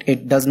 that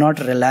it does not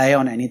rely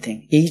on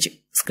anything. Each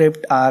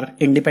script are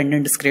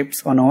independent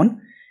scripts on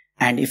own,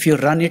 and if you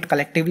run it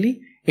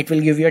collectively, it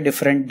will give you a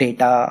different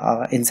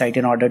data insight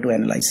in order to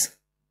analyze.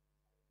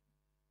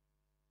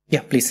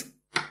 Yeah, please.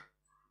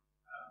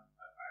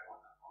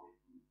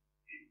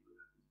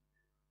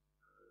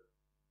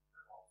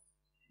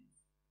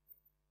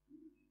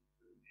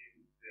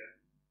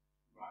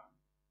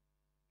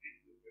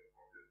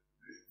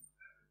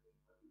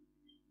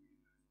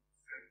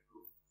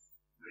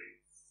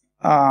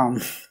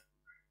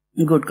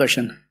 Good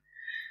question.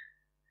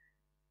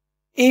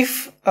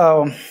 If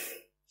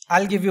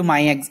I'll give you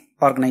my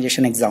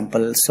organization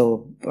example.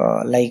 So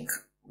like,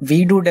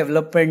 we do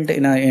development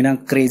in a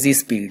crazy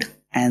speed,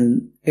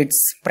 and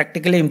it's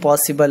practically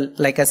impossible,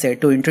 like I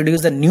said, to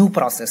introduce a new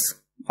process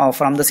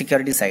from the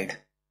security side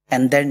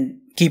and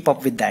then keep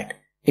up with that.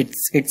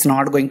 It's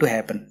not going to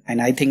happen,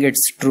 and I think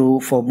it's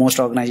true for most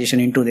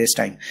organizations in today's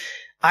time.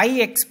 I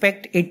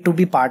expect it to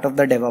be part of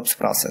the DevOps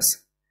process.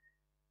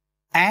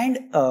 And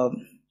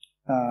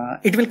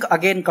it will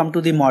again come to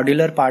the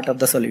modular part of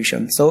the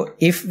solution. So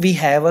if we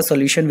have a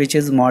solution which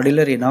is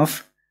modular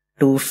enough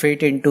to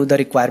fit into the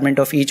requirement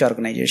of each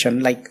organization,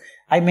 like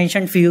I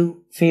mentioned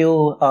few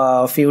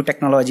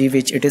technology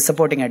which it is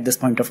supporting at this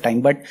point of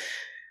time, but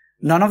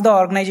none of the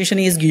organization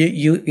is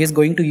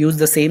going to use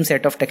the same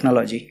set of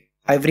technology.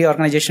 Every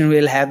organization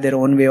will have their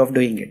own way of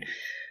doing it.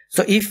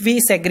 So if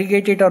we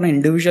segregate it on an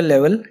individual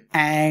level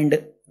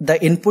and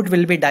the input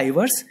will be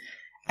diverse,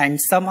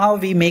 and somehow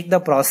we make the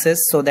process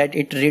so that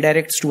it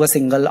redirects to a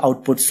single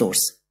output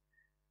source.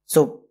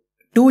 So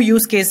two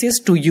use cases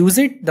to use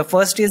it. The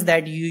first is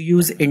that you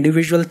use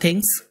individual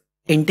things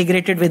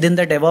integrated within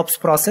the DevOps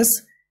process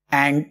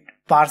and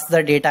parse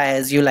the data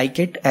as you like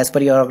it, as per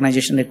your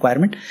organization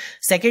requirement.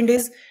 Second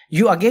is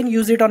you again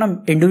use it on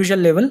an individual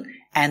level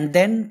and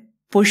then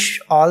push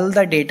all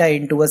the data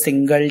into a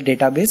single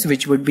database,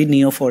 which would be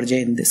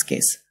Neo4j in this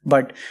case.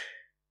 But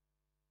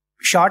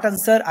short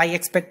answer, I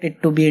expect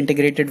it to be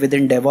integrated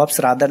within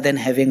DevOps rather than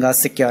having a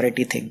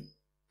security thing.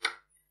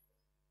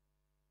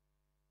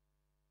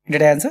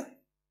 Did I answer?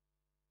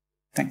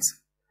 Thanks.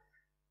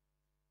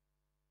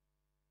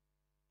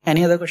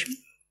 Any other question?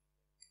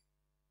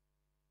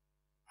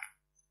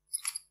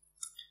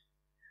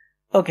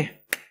 Okay.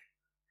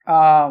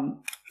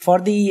 For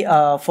the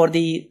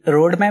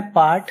roadmap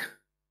part,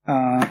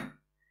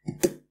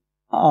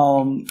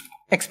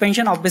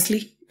 expansion,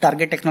 obviously,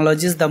 target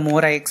technologies, the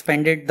more I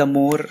expand it, the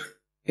more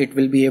it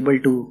will be able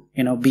to,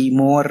 be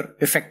more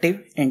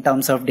effective in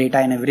terms of data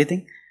and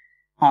everything.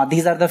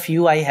 These are the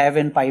few I have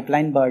in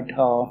pipeline, but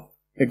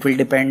it will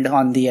depend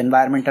on the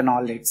environment and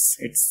all.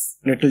 It's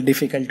little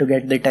difficult to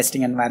get the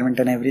testing environment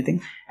and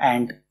everything.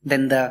 And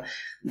then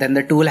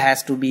the tool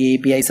has to be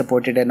API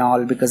supported and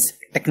all, because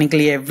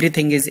technically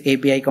everything is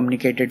API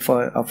communicated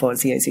for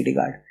CICD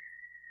guard.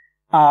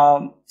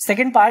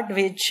 Second part,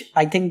 which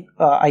I think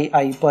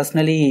I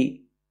personally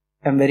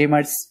am very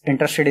much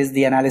interested, is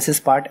the analysis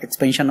part,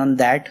 expansion on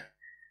that.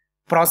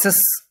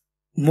 Process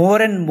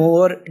more and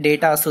more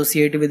data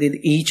associated with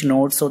each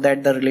node so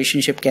that the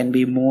relationship can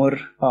be more,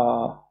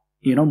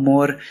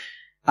 more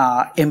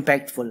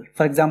impactful.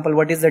 For example,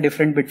 what is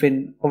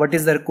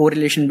the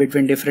correlation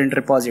between different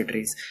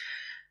repositories?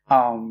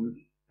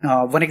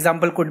 One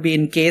example could be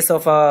in case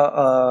of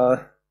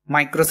a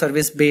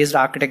microservice based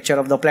architecture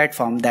of the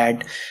platform,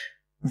 that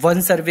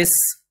one service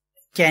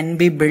can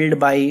be built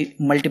by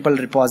multiple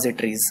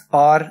repositories,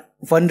 or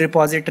one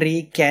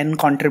repository can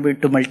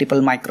contribute to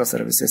multiple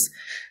microservices.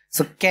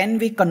 So can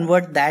we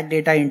convert that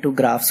data into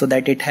graph so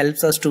that it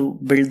helps us to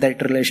build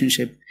that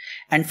relationship?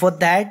 And for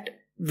that,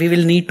 we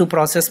will need to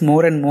process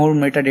more and more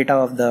metadata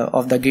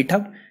of the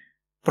GitHub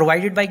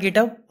provided by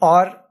GitHub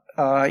or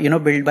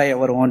built by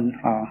our own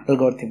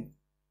algorithm.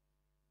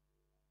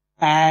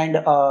 And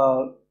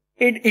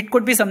it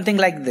could be something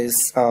like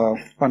this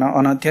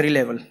on a theory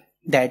level,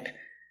 that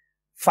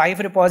 5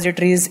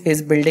 repositories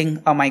is building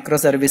a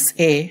microservice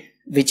A,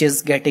 which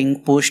is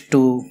getting pushed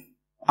to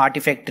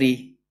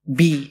Artifactory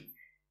B,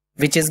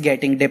 which is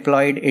getting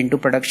deployed into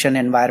production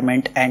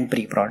environment and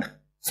pre-prod.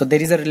 So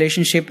there is a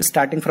relationship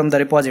starting from the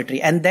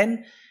repository, and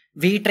then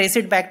we trace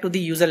it back to the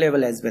user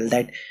level as well,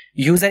 that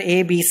user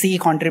A, B, C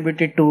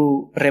contributed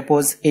to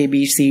repos A,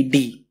 B, C,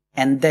 D,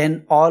 and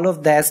then all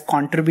of that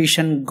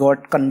contribution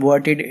got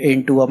converted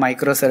into a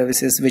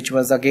microservices, which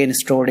was again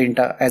stored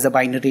as a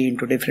binary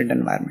into different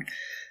environment.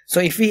 So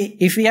if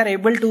we are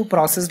able to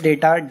process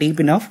data deep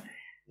enough,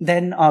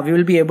 then we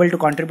will be able to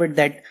contribute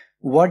that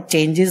what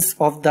changes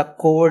of the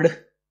code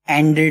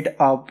ended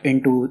up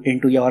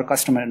into your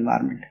customer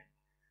environment.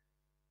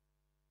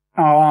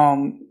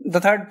 The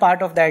third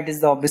part of that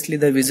is obviously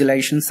the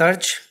visualization.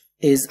 Search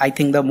is, I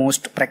think, the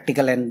most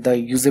practical and the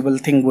usable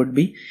thing would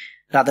be,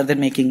 rather than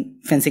making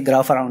fancy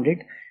graph around it.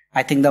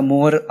 I think the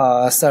more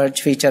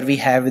search feature we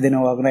have within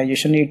our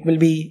organization, it will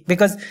be,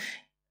 because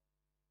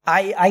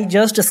I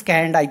just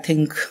scanned, I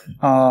think,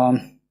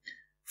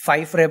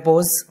 5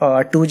 repos,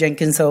 2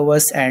 Jenkins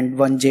servers and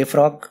 1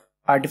 JFrog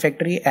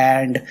Artifactory,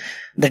 and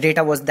the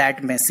data was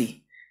that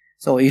messy.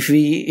 So if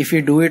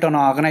we do it on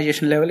an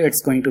organization level,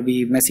 it's going to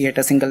be messy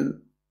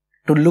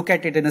to look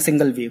at it in a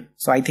single view.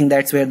 So I think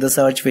that's where the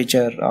search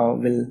feature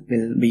will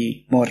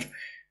be more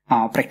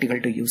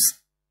practical to use.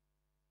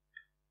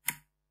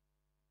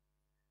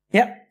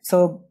 Yeah,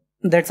 so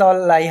that's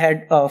all I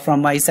had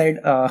from my side.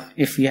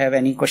 If you have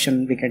any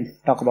question, we can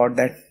talk about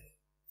that.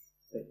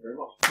 Thank you very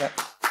much. Yeah.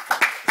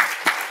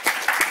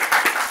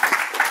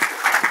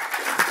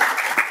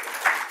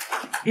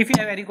 If you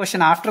have any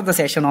question after the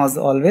session, as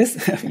always,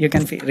 you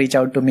can reach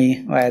out to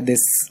me via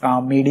this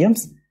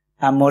mediums.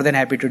 I'm more than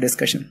happy to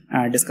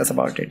discuss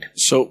about it.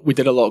 So we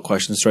did a lot of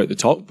questions throughout the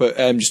talk, but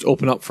just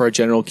open up for a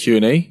general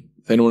Q&A.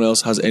 If anyone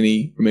else has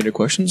any remainder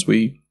questions,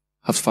 we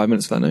have 5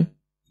 minutes for that now.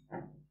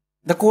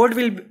 The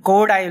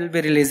code I will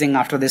be releasing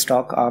after this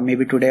talk,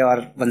 maybe today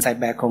or once I'm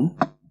back home.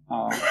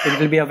 It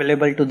will be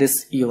available to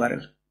this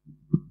URL.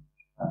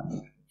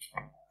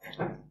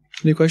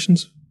 Any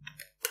questions?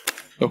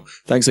 Oh,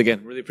 thanks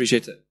again. Really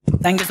appreciate it.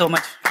 Thank you so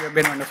much. You have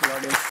been a wonderful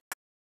audience.